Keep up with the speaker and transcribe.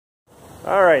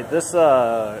All right, this is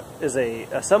a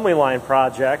assembly line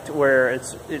project where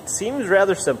it seems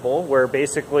rather simple, where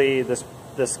basically this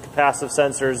capacitive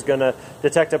sensor is going to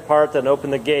detect a part, then open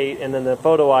the gate, and then the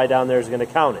photo eye down there is going to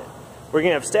count it. We're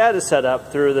going to have status set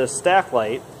up through this stack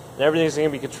light, and everything's going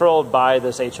to be controlled by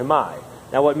this HMI.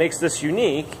 Now what makes this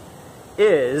unique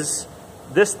is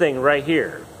this thing right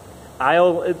here.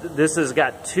 This has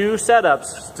got two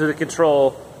setups to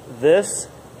control this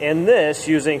and this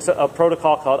using a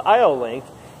protocol called IO-Link,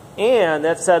 and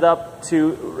that's set up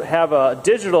to have a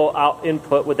digital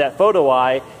input with that photo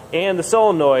eye and the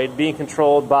solenoid being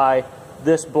controlled by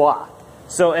this block.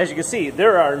 So as you can see,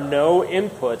 there are no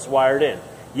inputs wired in.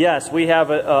 Yes, we have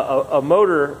a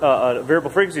motor, a variable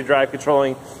frequency drive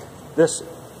controlling this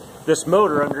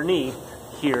motor underneath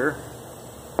here,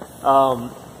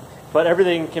 but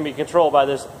everything can be controlled by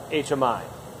this HMI.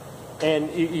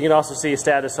 And you can also see a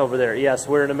status over there. Yes,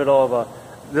 we're in the middle of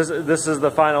this is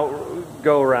the final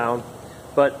go around,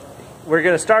 but we're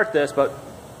going to start this, but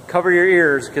cover your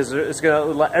ears because it's going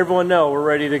to let everyone know we're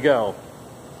ready to go.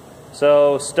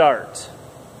 So start.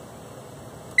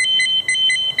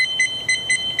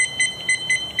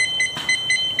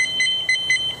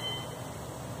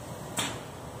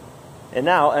 And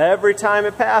now every time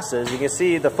it passes, you can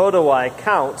see the photo eye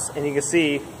counts, and you can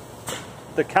see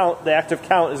the active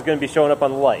count is going to be showing up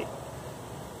on the light.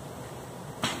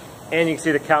 And you can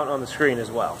see the count on the screen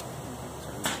as well.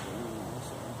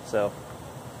 So.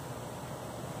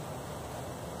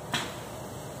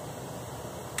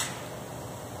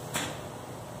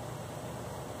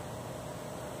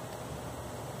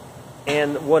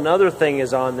 And one other thing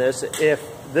is on this, if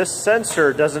this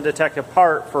sensor doesn't detect a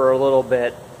part for a little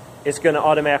bit, it's going to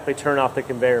automatically turn off the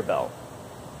conveyor belt.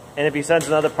 And if he sends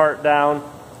another part down,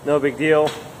 no big deal.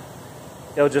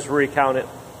 It'll just recount it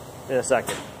in a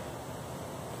second.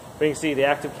 But you can see the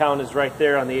active count is right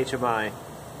there on the HMI.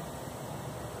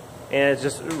 And it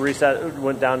just reset,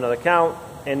 went down to the count.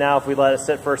 And now if we let it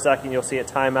sit for a second, you'll see it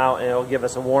time out, and it'll give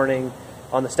us a warning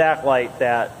on the stack light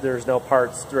that there's no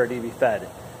parts ready to be fed.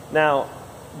 Now,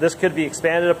 this could be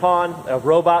expanded upon. A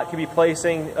robot could be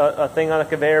placing a thing on a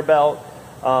conveyor belt.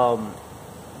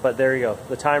 But there you go.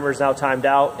 The timer is now timed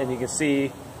out, and you can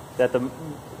see that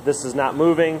this is not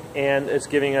moving, and it's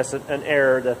giving us an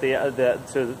error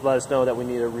to let us know that we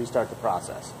need to restart the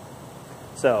process.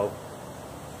 So,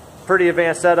 pretty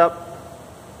advanced setup,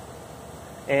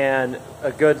 and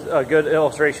a good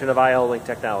illustration of IO-Link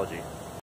technology.